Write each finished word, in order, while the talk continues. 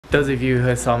Those of you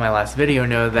who saw my last video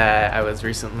know that I was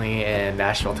recently in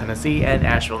Nashville, Tennessee and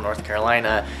Asheville, North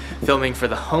Carolina filming for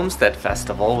the Homestead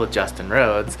Festival with Justin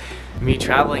Rhodes. Me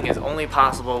traveling is only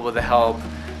possible with the help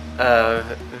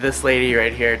of this lady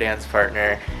right here, Dan's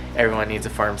partner. Everyone needs a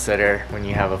farm sitter when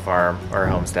you have a farm or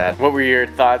a homestead. What were your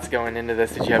thoughts going into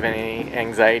this? Did you have any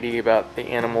anxiety about the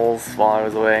animals while I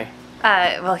was away?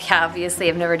 Well, yeah, obviously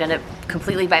I've never done it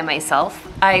completely by myself.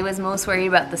 I was most worried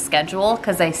about the schedule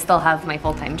because I still have my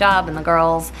full-time job and the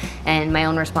girls and my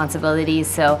own responsibilities,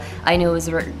 so I knew it was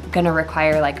gonna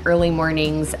require like early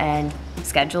mornings and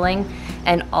scheduling.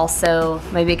 And also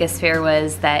my biggest fear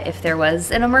was that if there was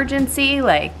an emergency,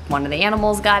 like one of the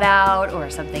animals got out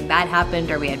or something bad happened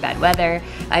or we had bad weather,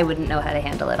 I wouldn't know how to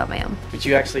handle it on my own. But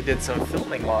you actually did some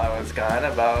filming while I was gone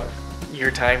about your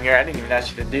time here. I didn't even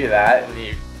ask you to do that, and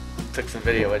you took some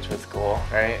video, which was cool,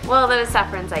 right? Well, that was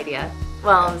Saffron's idea.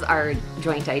 Well, it was our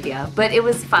joint idea, but it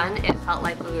was fun. It felt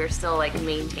like we were still like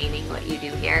maintaining what you do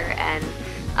here, and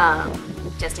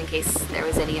just in case there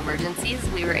was any emergencies,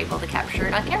 we were able to capture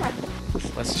it on camera.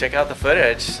 Let's check out the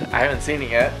footage. I haven't seen it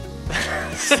yet.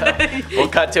 So we'll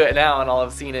cut to it now and I'll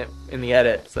have seen it in the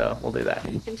edit, so we'll do that.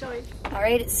 Enjoy. All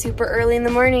right, it's super early in the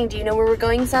morning. Do you know where we're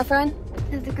going, Saffron?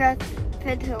 To the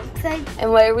grass-fed homestead.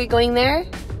 And why are we going there?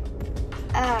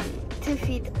 To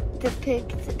feed the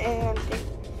pigs and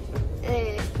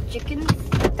the chickens.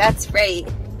 That's right.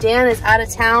 Dan is out of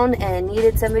town and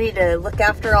needed somebody to look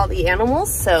after all the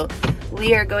animals, so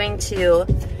we are going to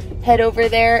head over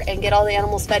there and get all the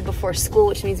animals fed before school,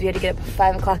 which means we had to get up at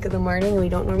 5 o'clock in the morning, and we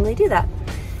don't normally do that.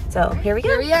 So here we go.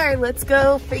 Here we are. Let's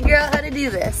go figure out how to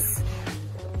do this.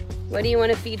 What do you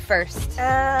want to feed first?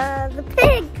 The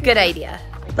pig. Good idea.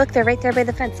 Look, they're right there by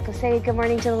the fence. Go say good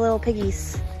morning to the little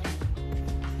piggies.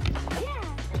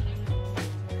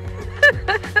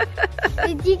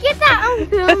 Did you get that on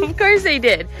film? Of course I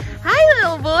did. Hi,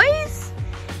 little boys.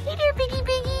 Hey there, piggy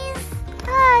piggies.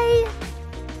 Hi.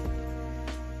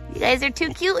 You guys are too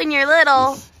cute when you're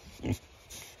little.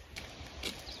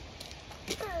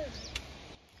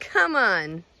 Come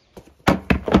on. All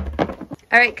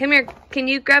right, come here. Can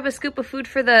you grab a scoop of food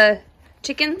for the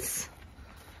chickens?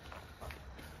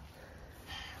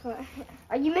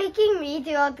 Are you making me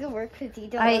do all the work?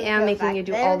 I am making you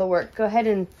do all the work. Go ahead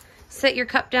and set your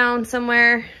cup down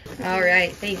somewhere. All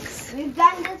right, thanks. We've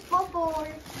done this before.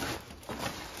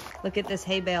 Look at this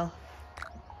hay bale.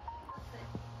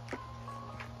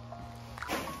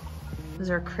 Those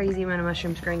are a crazy amount of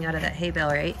mushrooms growing out of that hay bale,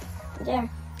 right? Yeah.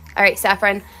 All right,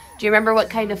 Saffron, do you remember what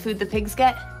kind of food the pigs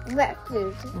get? Wet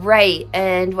food. Right,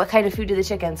 and what kind of food do the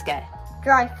chickens get?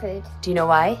 Dry food. Do you know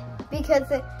why? Because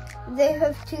they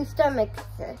have two stomachs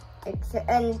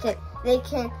and they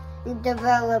can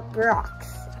develop rocks.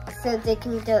 So they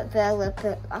can develop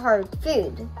hard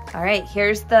food. All right,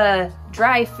 here's the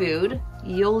dry food.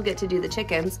 You'll get to do the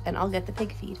chickens, and I'll get the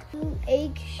pig feed.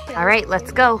 Eggshell. All right,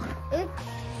 let's go. Oops.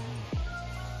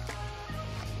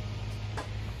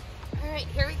 All right,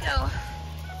 here we go.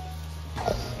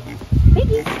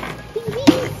 Piggies,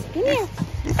 piggies, come here.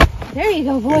 There you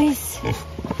go, boys.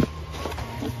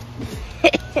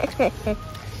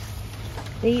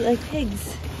 They eat like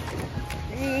pigs.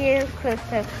 Real close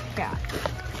up shot.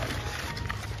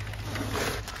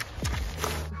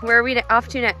 Where are we off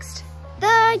to next?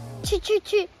 The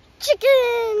chicken.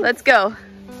 Let's go.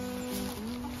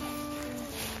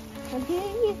 How do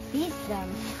you feed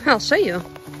them? I'll show you.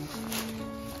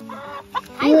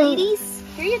 Hi, ladies.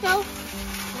 Here you go.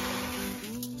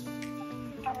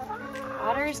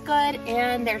 Water's good,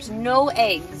 and there's no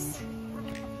eggs.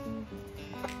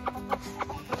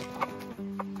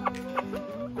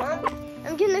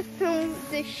 I'm gonna film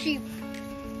the sheep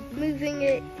moving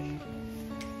it.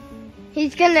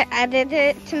 He's gonna edit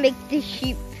it to make the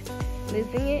sheep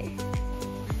moving it.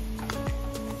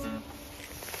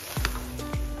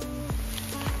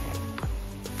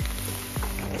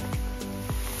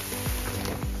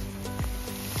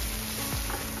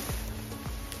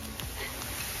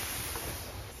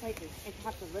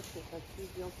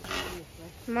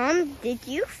 Mom, did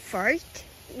you fart?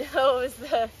 No, it was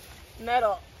the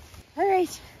metal. All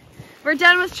right, we're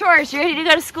done with chores. You ready to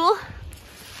go to school?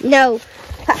 No.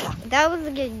 That was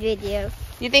a good video.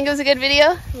 You think it was a good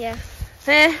video? Yeah.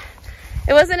 It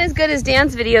wasn't as good as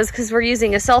Dan's videos because we're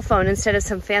using a cell phone instead of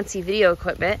some fancy video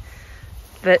equipment,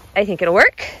 but I think it'll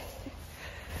work.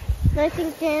 I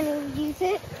think Dan will use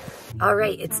it. All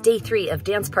right, it's day 3 of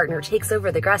Dan's partner takes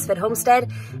over the grass-fed homestead,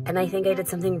 and I think I did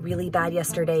something really bad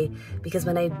yesterday because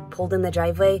when I pulled in the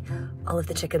driveway, all of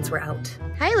the chickens were out.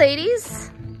 Hi,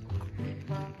 ladies.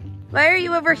 Why are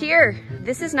you over here?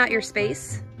 This is not your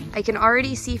space. I can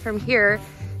already see from here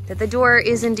that the door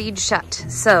is indeed shut.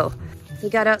 So he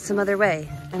got out some other way,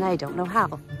 and I don't know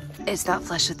how. It's not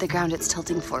flush with the ground, it's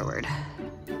tilting forward.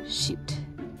 Shoot.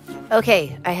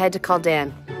 Okay, I had to call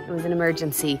Dan. It was an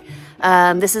emergency.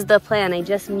 This is the plan. I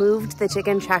just moved the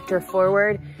chicken tractor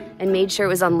forward and made sure it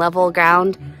was on level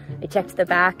ground. I checked the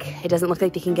back. It doesn't look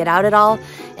like they can get out at all.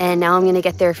 And now I'm gonna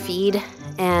get their feed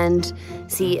and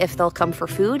see if they'll come for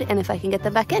food and if I can get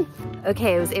them back in.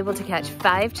 Okay, I was able to catch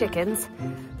 5 chickens.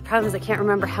 The problem is I can't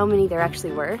remember how many there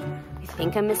actually were. I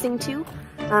think I'm missing 2,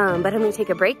 but I'm gonna take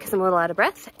a break because I'm a little out of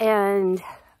breath, and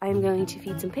I'm going to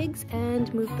feed some pigs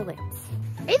and move the lambs.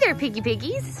 Hey there,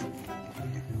 piggies.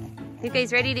 You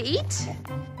guys ready to eat?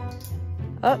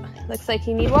 Oh, looks like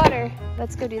you need water.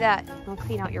 Let's go do that. I'll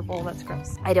clean out your bowl, that's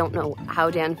gross. I don't know how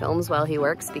Dan films while he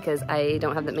works because I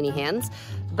don't have that many hands,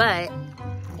 but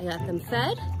I got them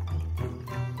fed.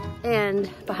 And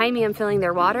behind me I'm filling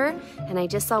their water, and I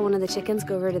just saw one of the chickens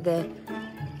go over to the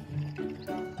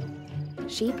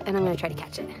sheep, and I'm gonna try to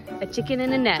catch it. A chicken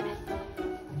in a net.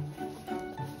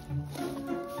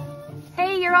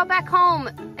 Hey, you're all back home,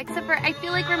 except for I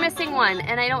feel like we're missing one,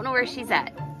 and I don't know where she's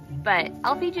at. But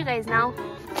I'll feed you guys now.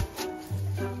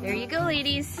 There you go,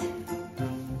 ladies.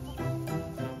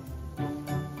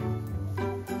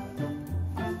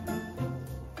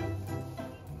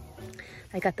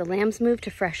 I got the lambs moved to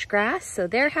fresh grass, so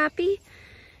they're happy.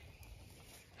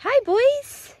 Hi,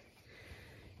 boys.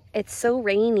 It's so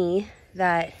rainy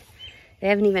that they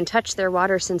haven't even touched their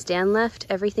water since Dan left.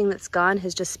 Everything that's gone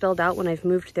has just spilled out when I've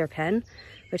moved their pen,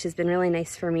 which has been really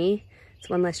nice for me. It's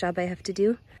one less job I have to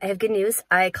do. I have good news.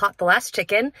 I caught the last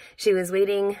chicken. She was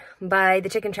waiting by the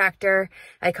chicken tractor.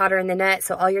 I caught her in the net,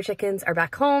 so all your chickens are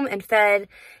back home and fed,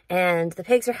 and the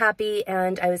pigs are happy,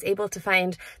 and I was able to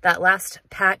find that last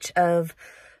patch of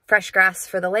fresh grass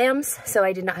for the lambs, so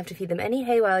I did not have to feed them any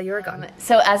hay while you were gone.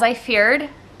 So as I feared,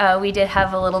 we did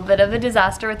have a little bit of a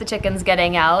disaster with the chickens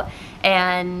getting out,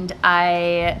 and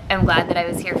I am glad that I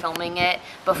was here filming it.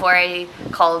 Before I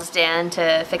called Dan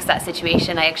to fix that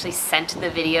situation, I actually sent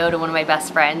the video to one of my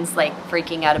best friends, like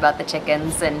freaking out about the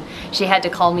chickens, and she had to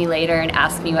call me later and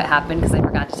ask me what happened because I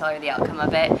forgot to tell her the outcome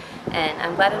of it, and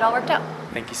I'm glad it all worked out.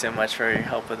 Thank you so much for your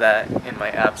help with that in my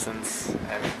absence.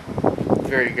 I'm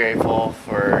very grateful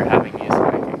for having you so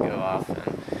I could go off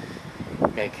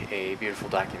and make a beautiful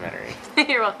documentary.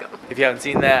 You're welcome. If you haven't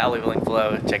seen that, I'll leave a link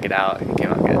below. Check it out. It came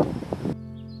out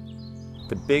good.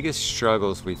 The biggest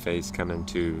struggles we face coming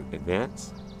to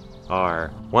events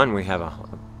are, one, we have a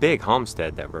big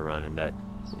homestead that we're running that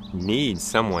needs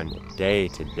someone day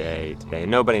to day.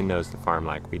 Nobody knows the farm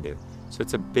like we do. So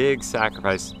it's a big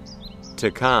sacrifice to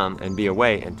come and be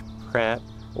away and to prep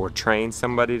or train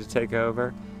somebody to take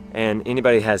over. And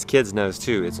anybody who has kids knows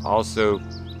too, it's also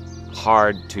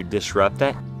hard to disrupt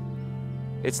that.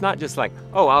 It's not just like,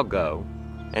 oh, I'll go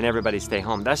and everybody stay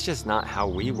home. That's just not how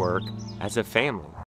we work as a family.